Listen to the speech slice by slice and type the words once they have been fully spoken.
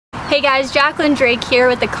Hey guys, Jacklyn Drake here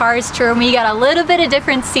with the Cars Tour. We got a little bit of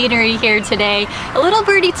different scenery here today. A little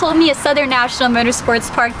birdie told me at Southern National Motorsports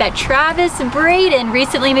Park that Travis Braden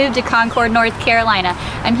recently moved to Concord, North Carolina.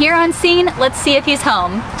 I'm here on scene. Let's see if he's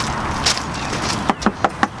home.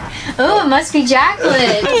 Oh, it must be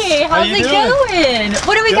Jacklyn. Hey, how's it going?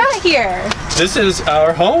 What do we got here? This is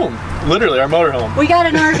our home, literally our motorhome. We got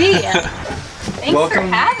an RV. Thanks for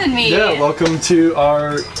having me. Yeah, welcome to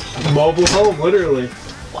our mobile home, literally.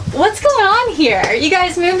 What's going on here? You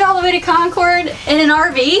guys moved all the way to Concord in an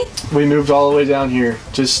RV? We moved all the way down here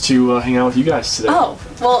just to hang out with you guys today. Oh,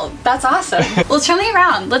 well, that's awesome. Well, show me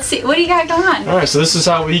around. Let's see. What do you got going on? All right, so this is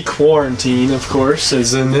how we quarantine, of course,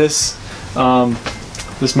 is in this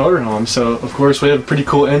this motorhome. So, of course, we have a pretty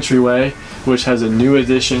cool entryway, which has a new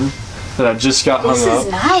addition that I just got hung up. This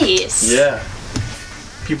is nice. Yeah.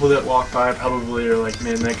 People that walk by probably are like,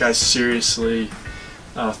 man, that guy's seriously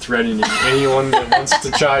threatening. Anyone that wants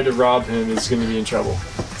to try to rob him is going to be in trouble.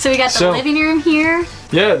 So we got the living room here.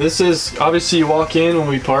 Yeah, this is, obviously you walk in when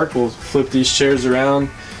we park, we'll flip these chairs around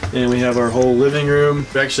and we have our whole living room.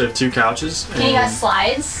 We actually have 2 couches. And you got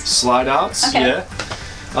slides? Slide outs, okay.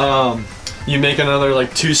 Yeah. You make another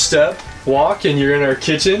like 2-step walk and you're in our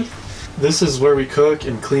kitchen. This is where we cook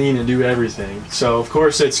and clean and do everything. So of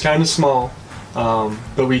course it's kind of small,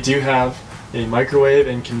 but we do have a microwave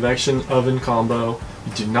and convection oven combo.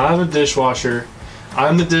 We do not have a dishwasher.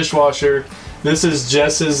 I'm the dishwasher. This is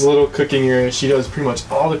Jess's little cooking area. She does pretty much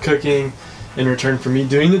all the cooking in return for me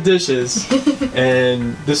doing the dishes.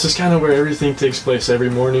 And this is kind of where everything takes place every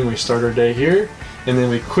morning. We start our day here, and then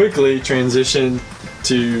we quickly transition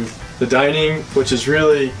to the dining, which is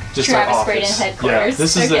really just our office. Travis Braden headquarters. Yeah,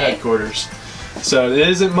 this is the headquarters. So it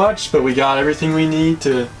isn't much, but we got everything we need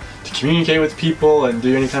to communicate with people and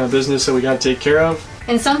do any kind of business that we got to take care of.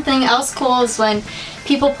 And something else cool is when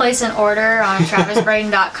people place an order on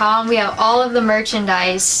travisbraden.com, we have all of the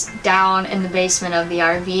merchandise down in the basement of the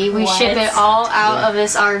RV. We ship it all out of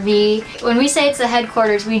this RV. When we say it's the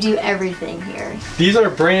headquarters, we do everything here. These are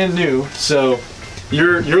brand new, so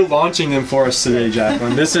you're launching them for us today,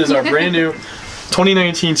 Jacklyn. This is our brand new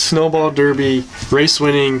 2019 Snowball Derby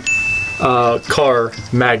race-winning car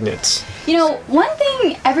magnets. You know, one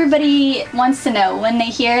thing everybody wants to know when they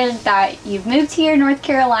hear that you've moved here to North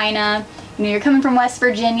Carolina, you know, you're coming from West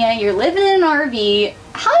Virginia, you're living in an RV,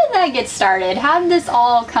 how did that get started? How did this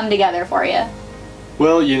all come together for you?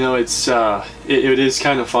 Well, you know, it is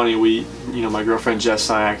kind of funny. My girlfriend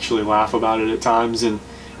Jess and I actually laugh about it at times, and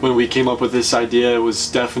when we came up with this idea, it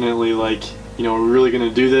was definitely like, you know, we're really going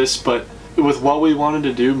to do this, but with what we wanted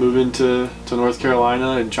to do, moving to North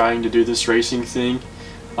Carolina and trying to do this racing thing,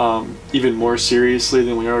 even more seriously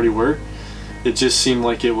than we already were, it just seemed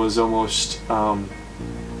like it was almost the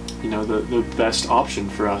best option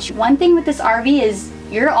for us. One thing with this RV is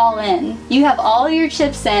you're all in. You have all your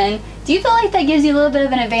chips in. Do you feel like that gives you a little bit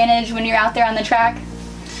of an advantage when you're out there on the track?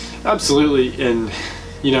 Absolutely. And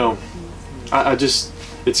you know,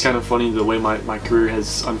 it's kind of funny the way my career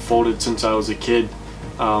has unfolded since I was a kid.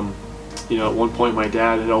 You know, at one point my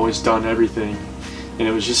dad had always done everything, and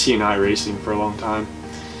it was just he and I racing for a long time.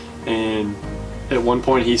 And at one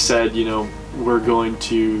point he said, you know, we're going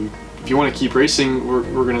to, if you want to keep racing, we're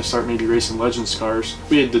going to start maybe racing Legends cars.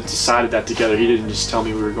 We had decided that together. He didn't just tell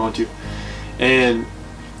me we were going to. And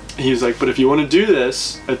he was like, but if you want to do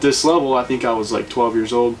this at this level, I think I was like 12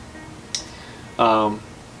 years old,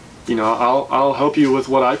 you know, I'll help you with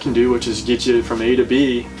what I can do, which is get you from A to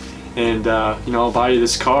B, and you know, I'll buy you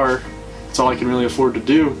this car. It's all I can really afford to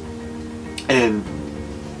do, and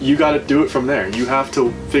you got to do it from there. You have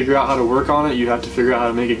to figure out how to work on it. You have to figure out how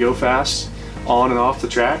to make it go fast on and off the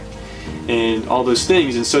track and all those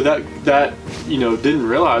things. And so that you know, didn't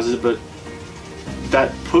realize it, but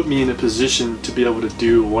that put me in a position to be able to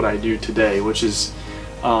do what I do today, which is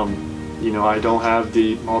you know, I don't have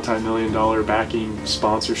the multi-million-dollar backing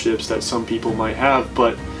sponsorships that some people might have,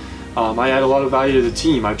 but I add a lot of value to the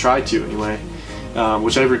team. I try to anyway,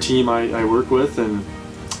 whichever team I work with. And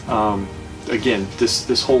again,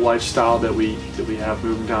 this whole lifestyle that we have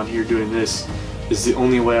moving down here doing this is the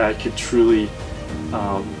only way I could truly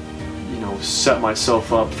you know, set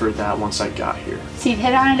myself up for that once I got here. So you've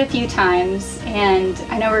hit on it a few times, and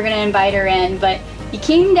I know we're going to invite her in, but you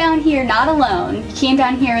came down here not alone. You came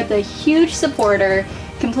down here with a huge supporter,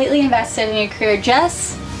 completely invested in your career.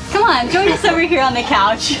 Jess, come on, join us over here on the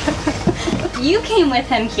couch. You came with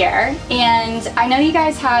him here, and I know you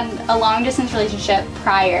guys had a long distance relationship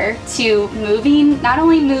prior to not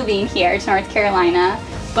only moving here to North Carolina,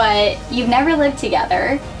 but you've never lived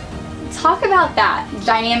together. talk about that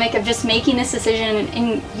dynamic of just making this decision,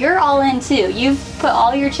 and you're all in too. You've put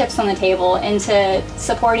all your chips on the table into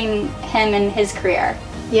supporting him in his career.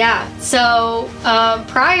 Yeah, so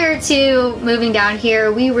prior to moving down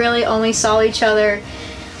here, we really only saw each other,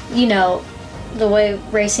 you know, the way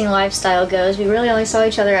racing lifestyle goes, we really only saw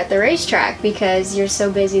each other at the racetrack because you're so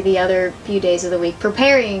busy the other few days of the week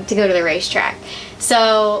preparing to go to the racetrack.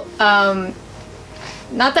 So,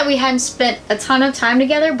 not that we hadn't spent a ton of time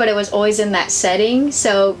together, but it was always in that setting.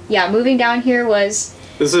 So, yeah, moving down here was...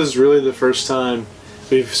 This is really the first time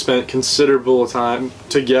we've spent considerable time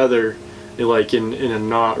together, like in a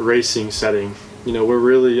not racing setting. You know, we're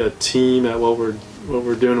really a team at what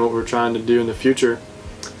we're doing, what we're trying to do in the future.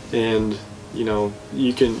 And you know,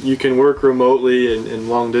 you can work remotely and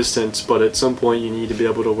long distance, but at some point you need to be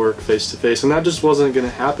able to work face to face, and that just wasn't going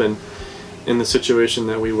to happen in the situation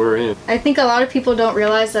that we were in. I think a lot of people don't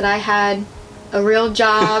realize that I had a real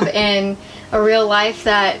job and a real life,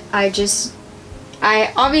 that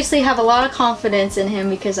I obviously have a lot of confidence in him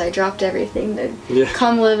because I dropped everything to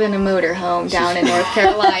come live in a motorhome down in North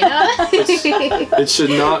Carolina. It should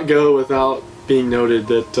not go without being noted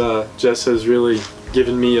that Jess has really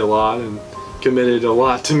given me a lot and committed a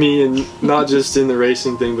lot to me, and not just in the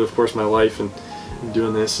racing thing, but of course my life and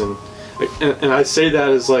doing this, and I say that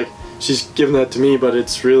as like she's given that to me, but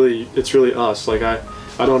it's really us. Like I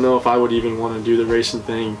don't know if I would even want to do the racing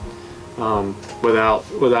thing without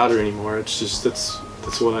her anymore. It's just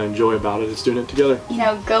that's what I enjoy about it, is doing it together. You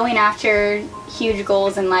know, going after huge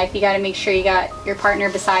goals in life, you got to make sure you got your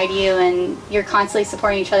partner beside you and you're constantly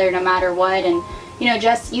supporting each other no matter what. And you know,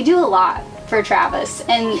 Jess, you do a lot for Travis,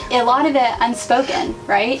 and a lot of it unspoken,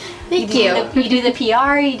 right? Thank you. You do the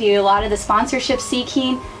PR, you do a lot of the sponsorship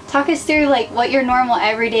seeking. Talk us through like what your normal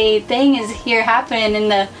everyday thing is here happening in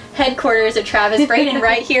the headquarters of Travis Braden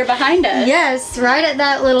right here behind us. Yes, right at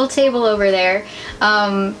that little table over there.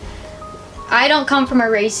 I don't come from a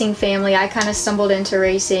racing family. I kind of stumbled into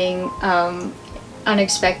racing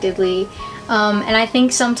unexpectedly. And I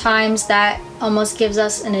think sometimes that almost gives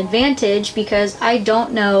us an advantage because I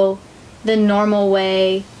don't know the normal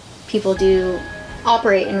way people do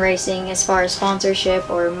operate in racing as far as sponsorship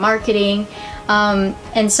or marketing.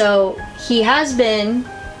 And so he has been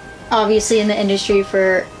obviously in the industry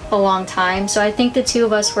for a long time. So I think the two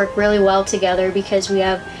of us work really well together because we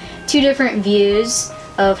have two different views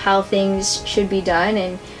of how things should be done.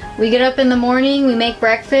 And we get up in the morning, we make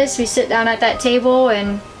breakfast, we sit down at that table,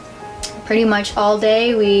 and pretty much all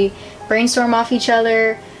day we brainstorm off each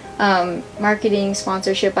other, marketing,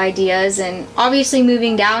 sponsorship ideas. And obviously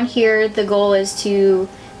moving down here, the goal is to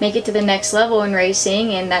make it to the next level in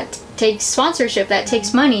racing, and that takes sponsorship, that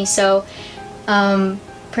takes money. So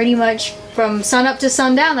pretty much from sun up to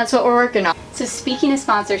sundown, that's what we're working on. So speaking of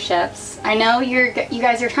sponsorships, I know you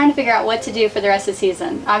guys are trying to figure out what to do for the rest of the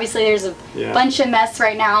season. Obviously there's a bunch of mess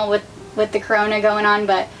right now with the corona going on,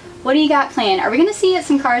 but what do you got planned? Are we going to see you at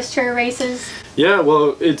some Cars Tour races? Yeah,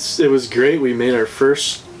 well, it was great. We made our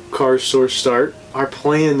first Cars Tour start. Our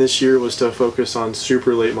plan this year was to focus on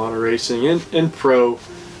super late model racing and pro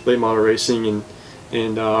late model racing,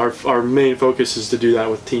 and our main focus is to do that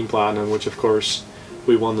with Team Platinum, which of course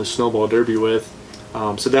we won the Snowball Derby with.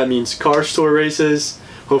 So that means Cars Tour races,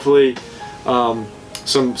 hopefully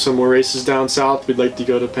some more races down south. We'd like to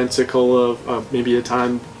go to Pensacola maybe a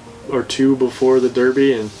time or two before the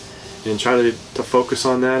Derby, and try to focus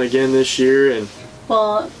on that again this year. And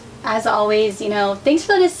well, as always, you know, thanks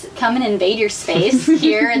for letting us come and invade your space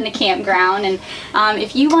here in the campground. And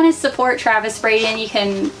if you want to support Travis Braden, you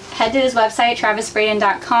can head to his website,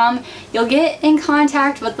 travisbraden.com. You'll get in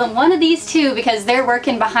contact with one of these two because they're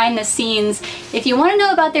working behind the scenes. If you want to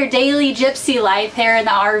know about their daily gypsy life here in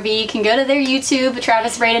the RV, you can go to their YouTube,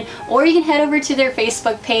 Travis Braden, or you can head over to their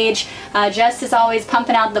Facebook page. Jess is always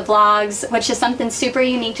pumping out the vlogs, which is something super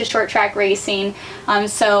unique to short track racing.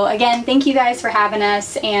 So again, thank you guys for having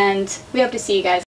us, and we hope to see you guys.